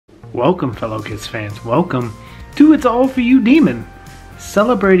Welcome, fellow KISS fans. Welcome to It's All For You Demon,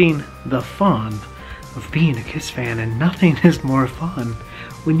 celebrating the fun of being a KISS fan, and nothing is more fun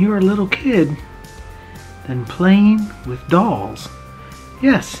when you're a little kid than playing with dolls.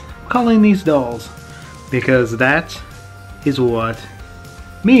 Yes, calling these dolls, because that is what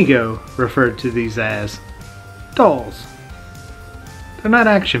Mego referred to these as. Dolls. They're not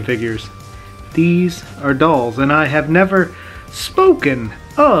action figures. These are dolls, and I have never spoken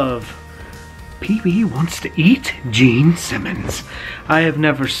of Pee-wee wants to eat Gene Simmons. I have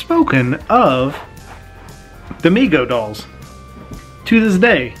never spoken of the Mego dolls. To this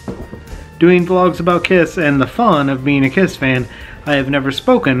day, doing vlogs about KISS and the fun of being a KISS fan, I have never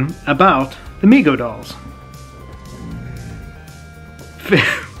spoken about the Mego dolls.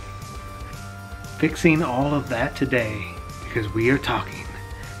 Fixing all of that today, because we are talking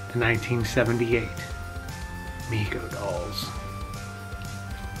the 1978 Mego dolls.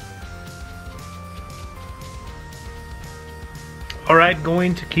 Alright,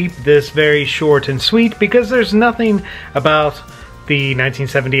 going to keep this very short and sweet because there's nothing about the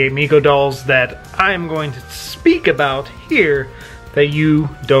 1978 Mego dolls that I am going to speak about here that you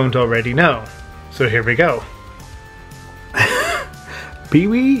don't already know. So here we go.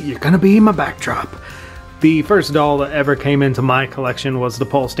 Pee-wee, you're gonna be my backdrop. The first doll that ever came into my collection was the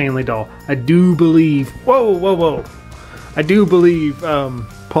Paul Stanley doll. I do believe, whoa. I do believe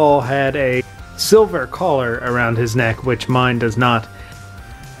Paul had a silver collar around his neck, which mine does not.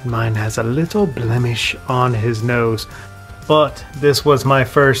 Mine has a little blemish on his nose. But this was my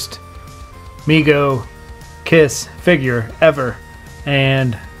first Mego KISS figure ever,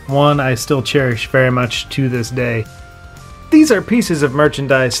 and one I still cherish very much to this day. These are pieces of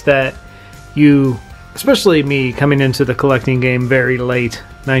merchandise that you, especially me coming into the collecting game very late,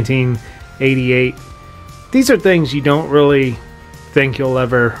 1988, these are things you don't really think you'll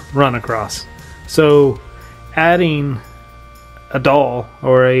ever run across. So adding a doll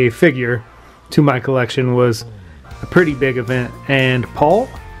or a figure to my collection was a pretty big event, and Paul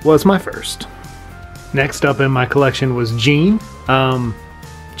was my first. Next up in my collection was Gene.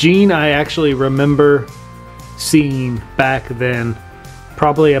 Gene I actually remember seeing back then,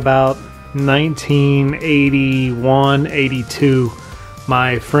 probably about 1981, 82.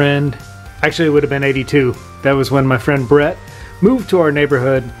 My friend, actually it would have been 82. That was when my friend Brett moved to our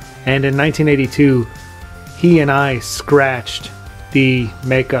neighborhood, and in 1982 he and I scratched the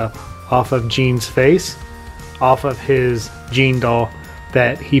makeup off of Gene's face, off of his Gene doll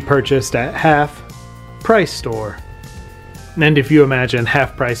that he purchased at Half Price Store. And if you imagine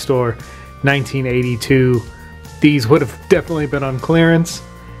Half Price Store 1982, these would have definitely been on clearance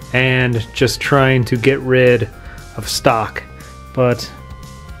and just trying to get rid of stock. But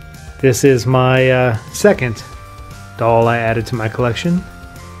this is my second doll I added to my collection.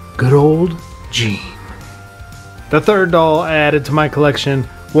 Good old Gene. The third doll I added to my collection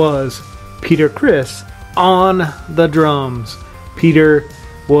was Peter Criss on the drums. Peter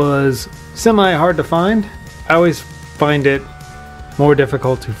was semi hard to find. I always find it more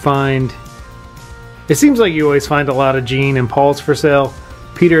difficult to find. It seems like you always find a lot of Gene and Paul's for sale.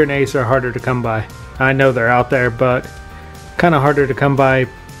 Peter and Ace are harder to come by. I know they're out there, but kind of harder to come by.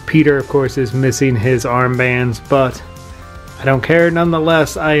 Peter, of course, is missing his armbands, but I don't care.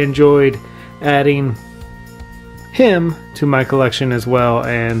 Nonetheless, I enjoyed adding him to my collection as well,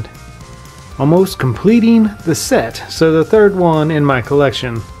 and almost completing the set. So the third one in my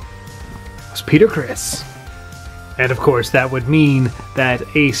collection was Peter Criss. And of course that would mean that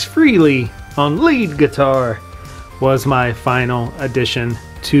Ace Frehley on lead guitar was my final addition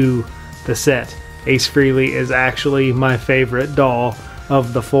to the set. Ace Frehley is actually my favorite doll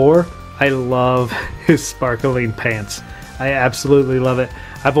of the four. I love his sparkling pants. I absolutely love it.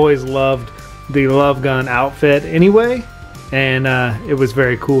 I've always loved the Love Gun outfit anyway, and it was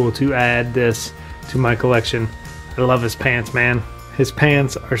very cool to add this to my collection. I love his pants, man. His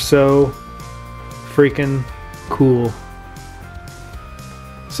pants are so freaking cool.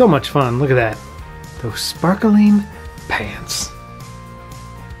 So much fun. Look at that. Those sparkling pants.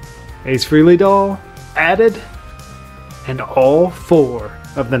 Ace Frehley doll added, and all four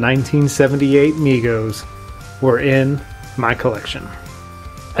of the 1978 Megos were in my collection.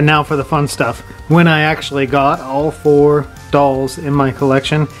 And now for the fun stuff. When I actually got all four dolls in my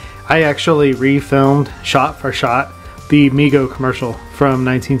collection, I actually refilmed shot for shot the Mego commercial from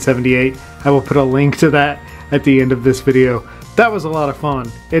 1978. I will put a link to that at the end of this video. That was a lot of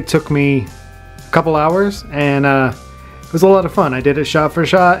fun. It took me a couple hours, and it was a lot of fun. I did it shot for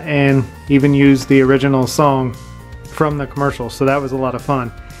shot and even used the original song from the commercial, so that was a lot of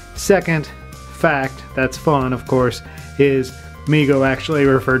fun. Second fact that's fun, of course, is Mego actually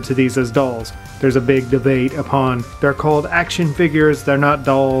referred to these as dolls. There's a big debate upon, they're called action figures, they're not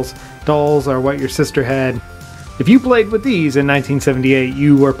dolls. Dolls are what your sister had. If you played with these in 1978,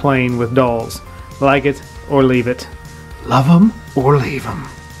 you were playing with dolls. Like it or leave it. Love them or leave them.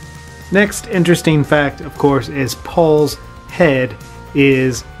 Next interesting fact, of course, is Paul's head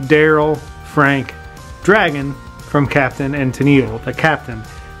is Daryl Frank Dragon from Captain and Tennille, the captain.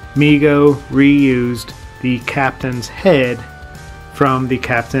 Mego reused the captain's head from the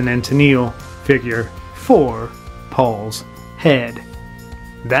Captain and Tennille figure for Paul's head.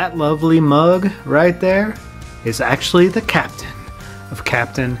 That lovely mug right there is actually the captain of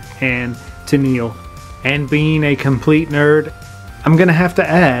Captain and Tennille. And being a complete nerd, I'm gonna have to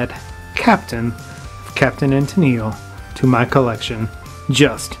add Captain of Captain and Tennille to my collection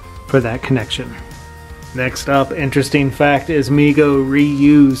just for that connection. Next up, interesting fact is Mego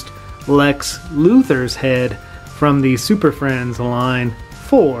reused Lex Luthor's head from the Super Friends line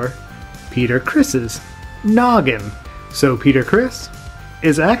for Peter Criss's noggin. So Peter Criss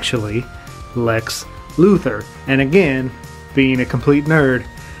is actually Lex Luthor. And again, being a complete nerd,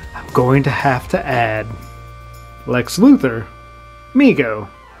 I'm going to have to add Lex Luthor, Mego,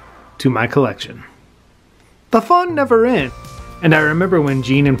 to my collection. The fun never ends. And I remember when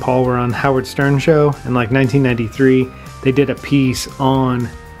Gene and Paul were on Howard Stern show in like 1993, they did a piece on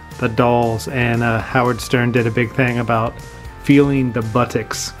the dolls, and Howard Stern did a big thing about feeling the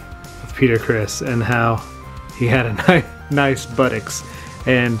buttocks of Peter Criss and how he had a nice buttocks.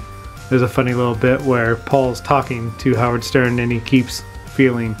 And there's a funny little bit where Paul's talking to Howard Stern and he keeps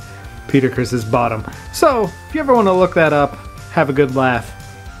feeling Peter Criss's bottom. So if you ever want to look that up, have a good laugh.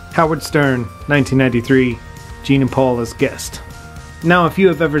 Howard Stern, 1993, Gene and Paul as guest. Now, if you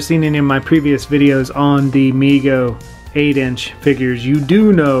have ever seen any of my previous videos on the Mego 8-inch figures, you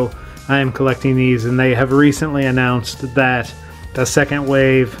do know I am collecting these, and they have recently announced that the second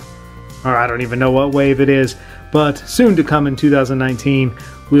wave, or I don't even know what wave it is, but soon to come in 2019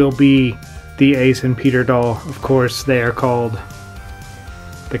 will be the Ace and Peter doll. Of course, they are called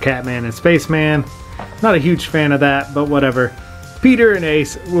the Catman and Spaceman. Not a huge fan of that, but whatever. Peter and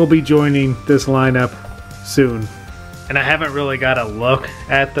Ace will be joining this lineup soon. And I haven't really got a look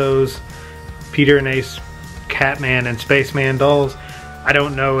at those Peter and Ace, Catman and Spaceman dolls. I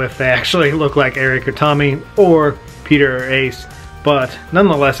don't know if they actually look like Eric or Tommy or Peter or Ace, but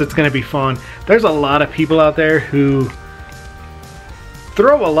nonetheless, it's going to be fun. There's a lot of people out there who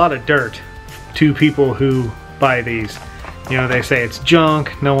throw a lot of dirt to people who buy these. You know, they say it's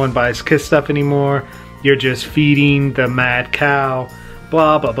junk, no one buys KISS stuff anymore, you're just feeding the mad cow,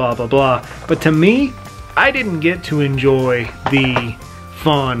 blah, blah, blah, blah, blah. But to me, I didn't get to enjoy the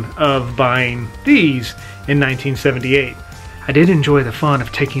fun of buying these in 1978. I did enjoy the fun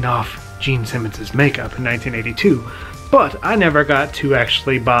of taking off Gene Simmons' makeup in 1982, but I never got to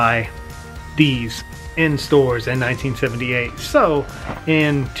actually buy these in stores in 1978. So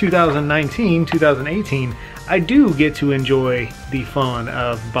in 2019, 2018, I do get to enjoy the fun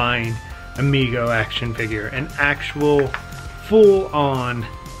of buying a Mego action figure, an actual full-on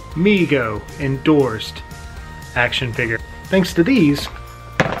Mego endorsed action figure. Thanks to these,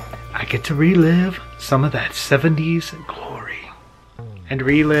 I get to relive some of that 70s glory. And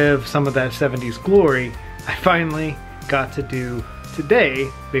relive some of that 70s glory, I finally got to do today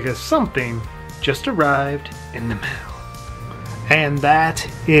because something just arrived in the mail. And that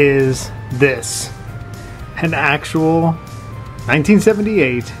is this. An actual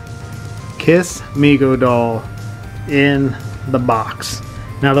 1978 KISS Mego Doll in the box.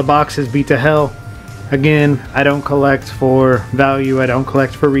 Now the box is beat to hell. Again, I don't collect for value, I don't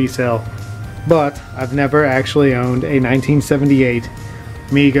collect for resale, but I've never actually owned a 1978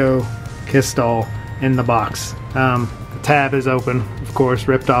 Mego KISS doll in the box. The tab is open, of course,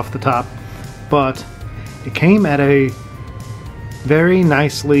 ripped off the top, but it came at a very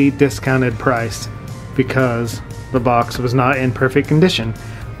nicely discounted price because the box was not in perfect condition,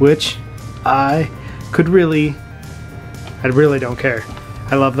 which I really don't care.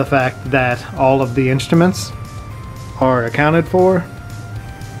 I love the fact that all of the instruments are accounted for.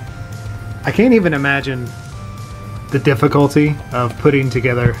 I can't even imagine the difficulty of putting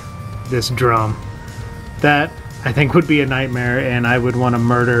together this drum. That I think would be a nightmare, and I would want to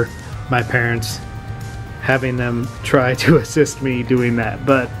murder my parents having them try to assist me doing that.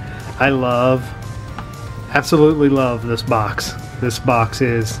 But I absolutely love this box. This box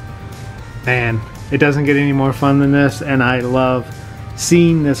is, man, it doesn't get any more fun than this, and I love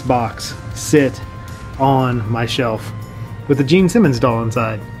seeing this box sit on my shelf with the Gene Simmons doll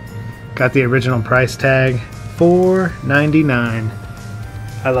inside. Got the original price tag, $4.99.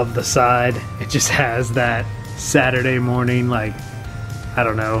 I love the side. It just has that Saturday morning, like, I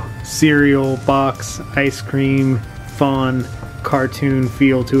don't know, cereal box, ice cream, fun, cartoon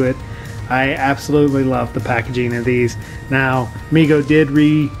feel to it. I absolutely love the packaging of these. Now, Mego did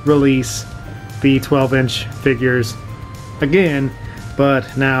re-release the 12-inch figures again,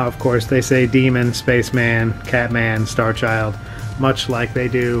 but now, of course, they say Demon, Spaceman, Catman, Starchild, much like they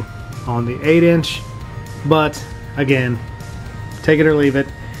do on the 8-inch. But, again, take it or leave it.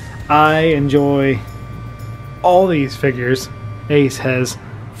 I enjoy all these figures. Ace has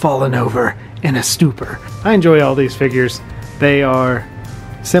fallen over in a stupor. I enjoy all these figures. They are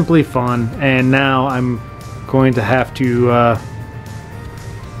simply fun, and now I'm going to have to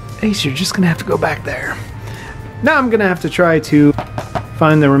Ace, you're just gonna have to go back there. Now I'm gonna have to try to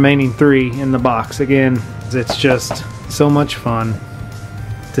find the remaining 3 in the box again. It's just so much fun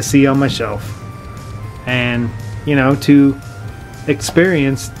to see on my shelf, and you know, to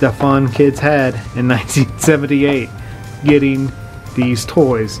experience the fun kids had in 1978 getting these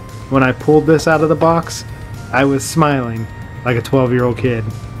toys. When I pulled this out of the box, I was smiling like a 12-year-old kid,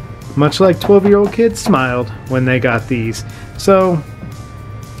 much like 12-year-old kids smiled when they got these. So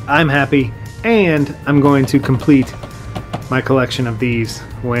I'm happy, and I'm going to complete my collection of these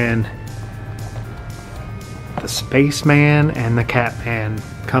when the Spaceman and the Catman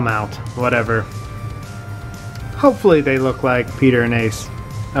come out, whatever. Hopefully they look like Peter and Ace.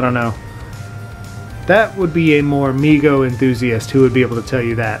 I don't know. That would be a more Mego enthusiast who would be able to tell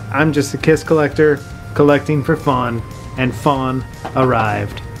you that. I'm just a KISS collector, collecting for fun, and fun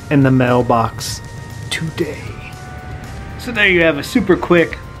arrived in the mailbox today. So there you have a super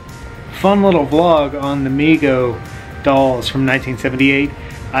quick, fun little vlog on the Mego dolls from 1978.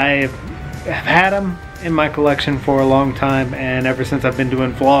 I have had them in my collection for a long time, and ever since I've been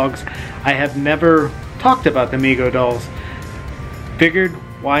doing vlogs, I have never talked about the Mego dolls. Figured,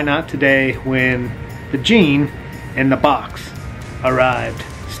 why not today when the Gene in the box arrived.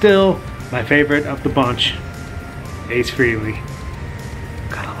 Still, my favorite of the bunch, Ace Frehley.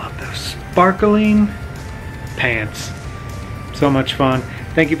 Gotta love those sparkling pants. So much fun.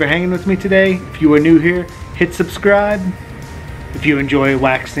 Thank you for hanging with me today. If you are new here, hit subscribe. If you enjoy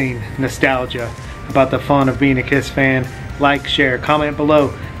waxing nostalgia about the fun of being a KISS fan, like, share, comment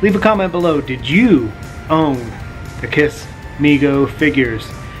below. Leave a comment below. Did you own the KISS Mego figures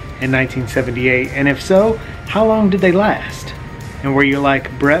in 1978? And if so, how long did they last? And were you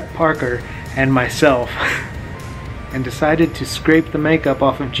like Brett Parker and myself and decided to scrape the makeup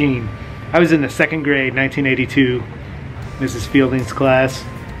off of Gene? I was in the 2nd grade, 1982, Mrs. Fielding's class.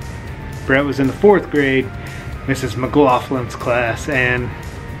 Brett was in the 4th grade, Mrs. McLaughlin's class, and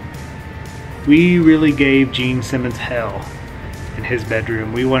we really gave Gene Simmons hell in his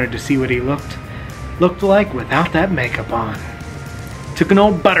bedroom. We wanted to see what he looked like without that makeup on. Took an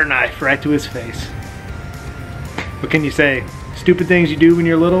old butter knife right to his face. What can you say? Stupid things you do when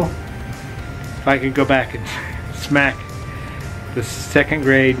you're little? If I could go back and smack the 2nd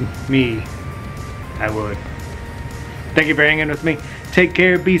grade me, I would. Thank you for hanging with me. Take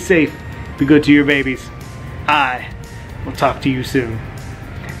care, be safe, be good to your babies. I will talk to you soon.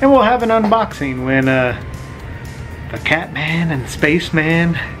 And we'll have an unboxing when the Catman and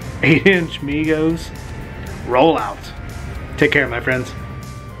Spaceman 8-inch Megos roll out. Take care, my friends.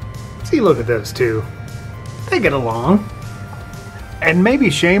 See, look at those two. They get along. And maybe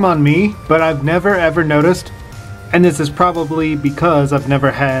shame on me, but I've never ever noticed, and this is probably because I've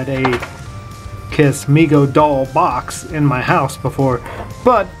never had a KISS Mego Doll box in my house before,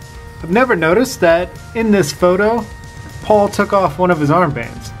 but I've never noticed that in this photo, Paul took off one of his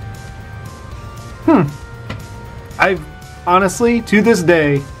armbands. I've honestly, to this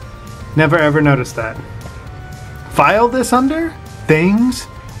day, never ever noticed that. File this under things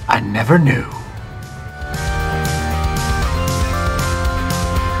I never knew.